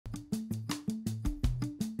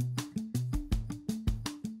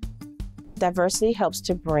Diversity helps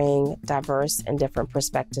to bring diverse and different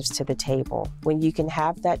perspectives to the table. When you can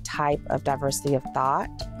have that type of diversity of thought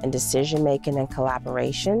and decision-making and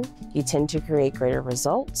collaboration, you tend to create greater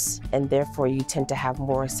results, and therefore you tend to have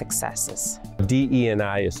more successes.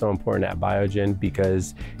 DE&I is so important at Biogen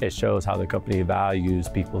because it shows how the company values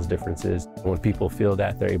people's differences. When people feel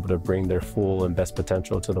that they're able to bring their full and best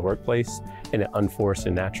potential to the workplace in an unforced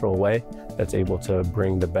and natural way, that's able to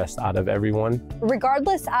bring the best out of everyone.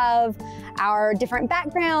 Regardless of our different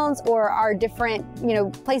backgrounds or our different,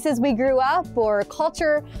 places we grew up or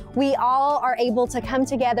culture, we all are able to come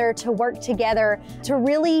together, to work together, to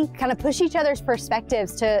really kind of push each other's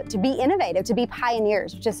perspectives, to be innovative, to be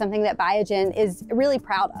pioneers, which is something that Biogen is really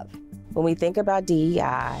proud of. When we think about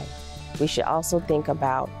DEI, we should also think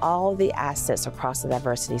about all the assets across the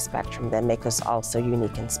diversity spectrum that make us all so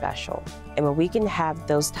unique and special. And when we can have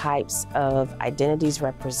those types of identities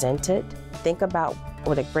represented, think about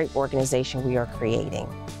what a great organization we are creating.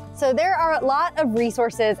 So there are a lot of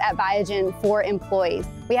resources at Biogen for employees.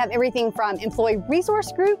 We have everything from employee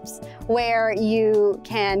resource groups where you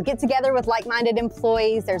can get together with like-minded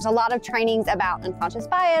employees. There's a lot of trainings about unconscious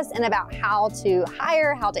bias and about how to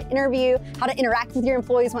hire, how to interview, how to interact with your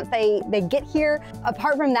employees once they get here.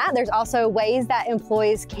 Apart from that, there's also ways that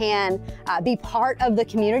employees can be part of the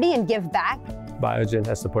community and give back. Biogen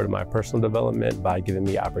has supported my personal development by giving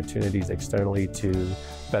me opportunities externally to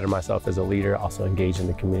better myself as a leader, also engage in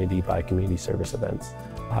the community by community service events.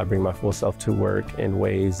 I bring my full self to work in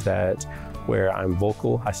ways that where I'm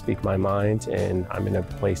vocal, I speak my mind, and I'm in a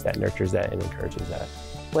place that nurtures that and encourages that.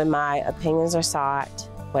 When my opinions are sought,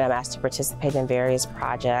 when I'm asked to participate in various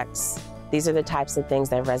projects, these are the types of things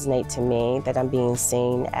that resonate to me, that I'm being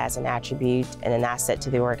seen as an attribute and an asset to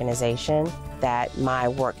the organization, that my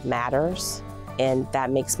work matters, and that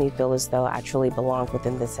makes me feel as though I truly belong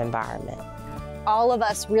within this environment. All of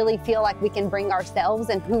us really feel like we can bring ourselves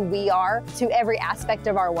and who we are to every aspect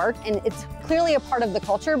of our work, and it's clearly a part of the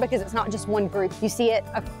culture because it's not just one group. You see it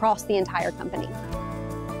across the entire company.